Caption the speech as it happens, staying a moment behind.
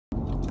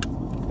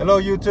Hello,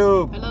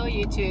 YouTube. Hello,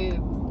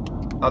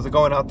 YouTube. How's it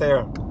going out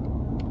there?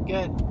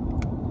 Good.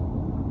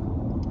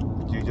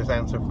 Did you just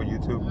answer for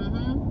YouTube?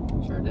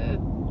 Mm-hmm. Sure did.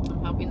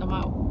 I'm helping them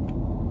out.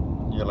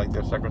 You're like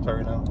their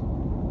secretary now?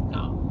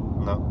 No.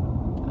 No?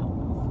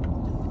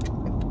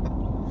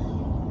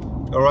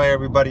 All right,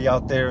 everybody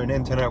out there in the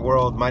internet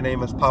world. My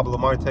name is Pablo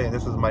Marte, and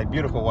this is my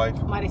beautiful wife.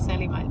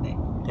 Mariceli Marte.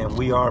 And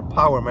we are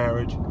Power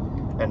Marriage.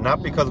 And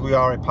not because we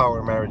are a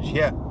power marriage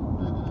yet,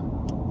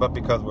 but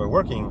because we're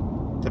working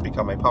to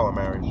become a power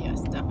marriage. Yes,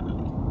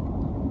 definitely.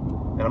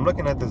 And I'm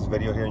looking at this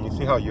video here, and you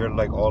see how you're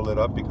like all lit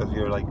up because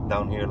you're like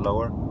down here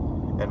lower?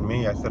 And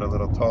me, I sit a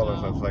little taller,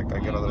 so it's like I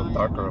get a little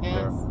darker up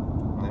there.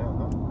 Yeah.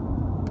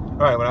 All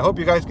right, well, I hope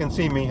you guys can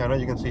see me. I know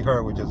you can see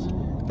her, which is,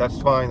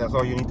 that's fine. That's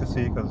all you need to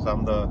see because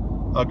I'm the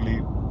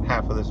ugly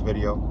half of this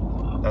video.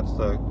 That's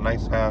the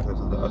nice half. This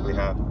is the ugly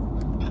half.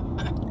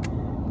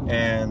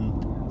 And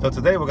so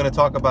today we're going to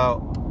talk about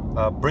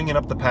bringing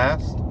up the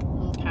past.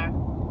 Okay.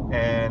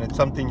 And it's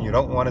something you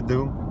don't want to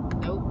do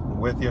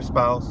with your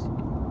spouse.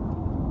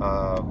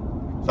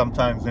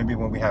 Sometimes maybe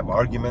when we have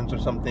arguments or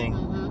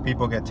something,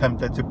 people get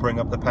tempted to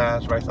bring up the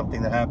past, right?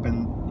 Something that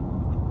happened.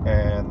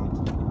 And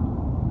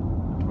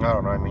I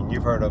don't know. I mean,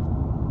 you've heard of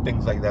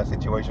things like that,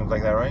 situations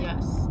like that, right?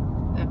 Yes,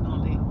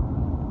 definitely.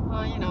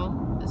 Well, you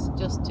know, it's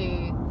just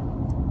a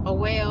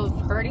way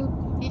of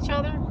hurting each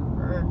other,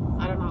 or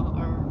I don't know,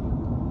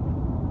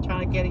 or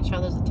trying to get each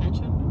other's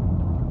attention.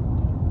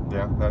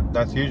 Yeah,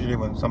 that's usually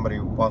when somebody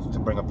wants to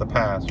bring up the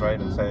past, right?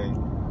 And say,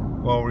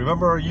 well,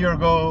 remember a year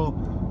ago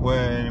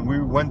when we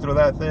went through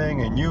that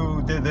thing and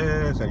you did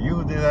this and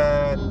you did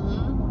that?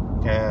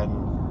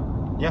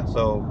 And yeah,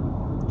 so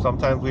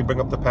sometimes we bring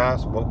up the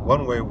past. Well,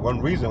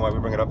 one reason why we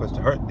bring it up is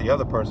to hurt the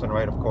other person,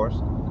 right? Of course.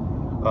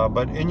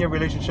 But in your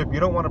relationship, you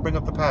don't want to bring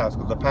up the past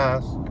because the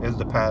past is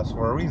the past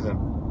for a reason.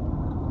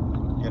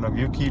 You know, if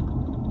you keep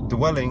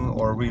dwelling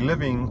or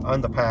reliving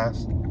on the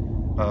past,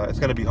 it's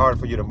going to be hard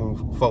for you to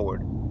move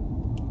forward.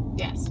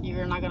 Yes,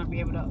 you're not going to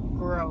be able to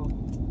grow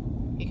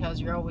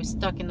because you're always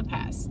stuck in the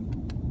past.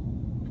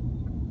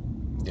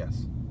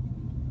 Yes.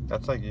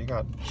 That's like, you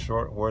got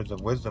short words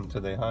of wisdom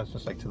today, huh? It's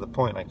just like to the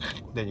point, like,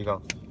 there you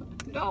go.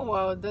 No,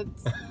 well,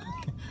 that's...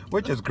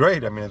 Which is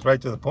great. I mean, it's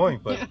right to the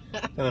point, but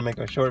it's going to make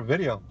a short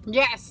video.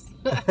 Yes.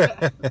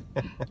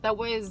 That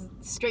way is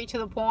straight to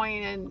the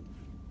point and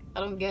I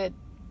don't get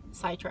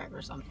sidetracked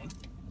or something.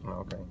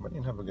 Okay, but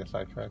you didn't have a good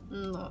sidetrack.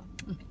 No.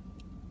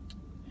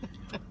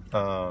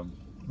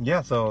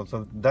 Yeah, so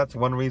that's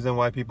one reason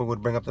why people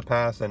would bring up the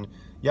past. And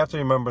you have to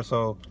remember,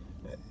 so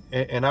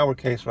in our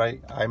case,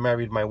 right, I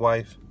married my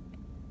wife.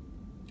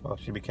 Well,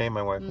 she became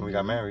my wife when we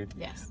got married.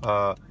 Yes.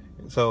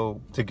 So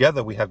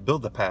together we have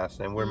built the past,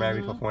 and we're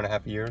married for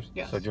 4.5 years.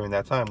 Yes. So during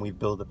that time, we've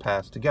built the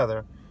past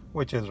together,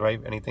 which is, right,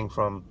 anything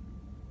from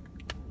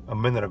a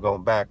minute ago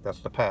and back, that's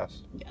the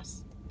past.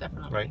 Yes,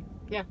 definitely. Right?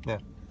 Yeah. Yeah.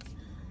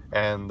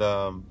 And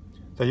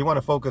so you want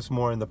to focus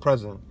more in the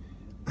present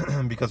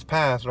because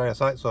past, right,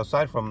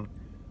 aside from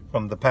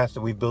the past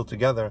that we've built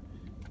together,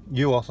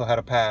 you also had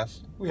a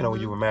past, you know,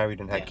 when you were married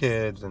and had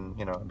kids and,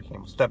 you know,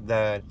 became a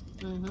stepdad.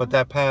 But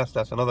that past,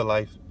 that's another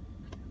life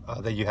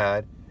that you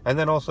had. And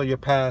then also your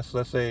past,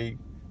 let's say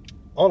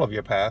all of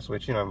your past,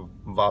 which, you know,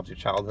 involves your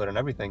childhood and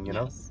everything, you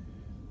know.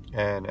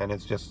 And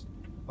it's just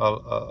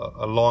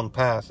a long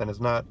past, and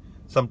it's not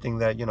something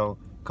that, you know,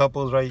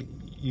 couples, right,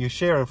 you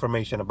share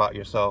information about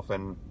yourself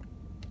and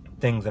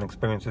things and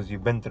experiences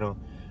you've been through,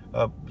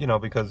 you know,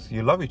 because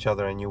you love each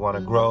other and you want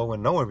to grow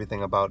and know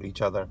everything about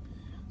each other.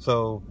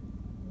 So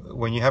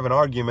when you have an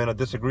argument, a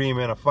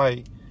disagreement, a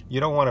fight,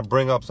 you don't want to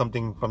bring up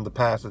something from the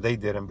past that they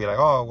did and be like,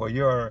 oh, well,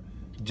 you're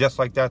just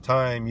like that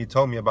time you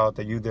told me about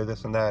that you did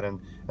this and that.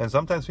 And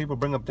sometimes people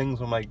bring up things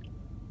from like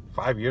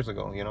 5 years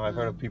ago. You know, I've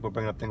heard of people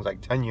bringing up things like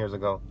 10 years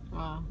ago.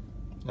 Wow.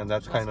 And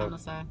that's kind of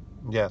sad.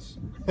 Yes,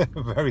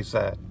 very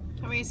sad.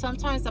 I mean,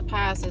 sometimes the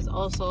past is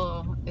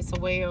also, it's a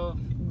way of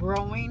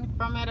growing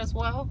from it as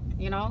well,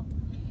 you know.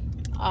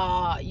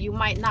 You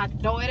might not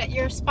throw it at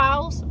your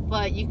spouse,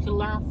 but you can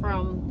learn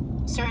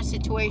from certain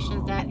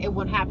situations that it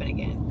wouldn't happen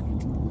again.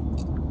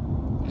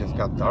 It just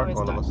got dark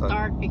all of a sudden.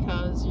 Dark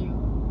because you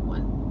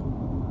went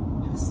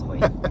this way.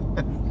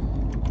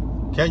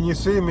 Can you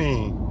see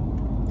me?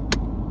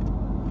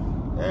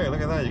 Hey,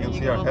 look at that. You can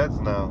see our heads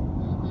now.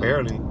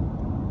 Barely.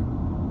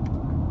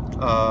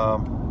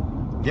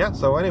 Yeah,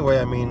 so anyway,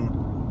 I mean,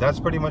 that's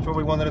pretty much what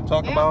we wanted to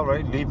talk about,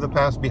 right? Leave the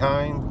past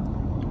behind.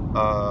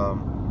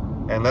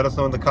 And let us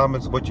know in the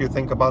comments what you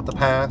think about the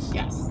past.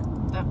 Yes,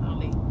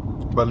 definitely.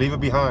 But leave it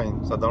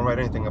behind, so don't write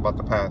anything about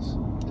the past.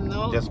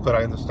 No. Just put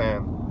I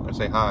understand, or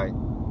say hi,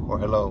 or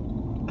hello.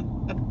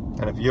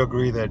 And if you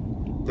agree that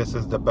this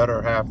is the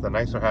better half, the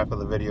nicer half of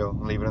the video,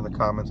 leave it in the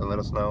comments and let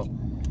us know.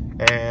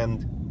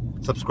 And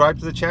subscribe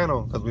to the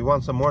channel, because we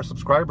want some more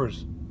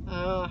subscribers.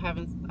 Oh,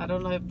 I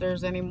don't know if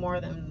there's any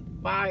more than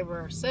 5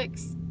 or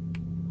 6.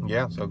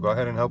 Yeah, so go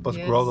ahead and help us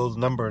grow those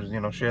numbers. You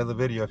know, share the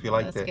video if you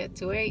liked it. Let's get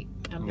to 8.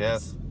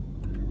 Yes.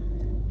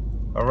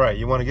 All right,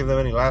 you want to give them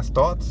any last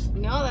thoughts?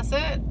 No, that's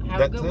it. Have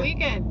a good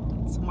weekend.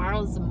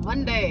 Tomorrow's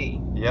Monday.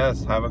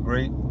 Yes, have a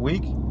great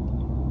week.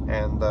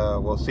 And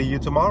we'll see you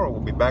tomorrow.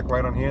 We'll be back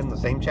right on here in the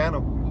same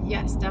channel.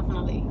 Yes,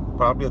 definitely.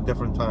 Probably a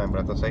different time, but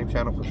at the same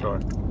channel for sure.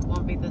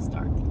 Won't be this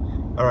dark.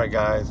 All right,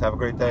 guys. Have a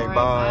great day. All right,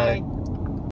 Bye. bye.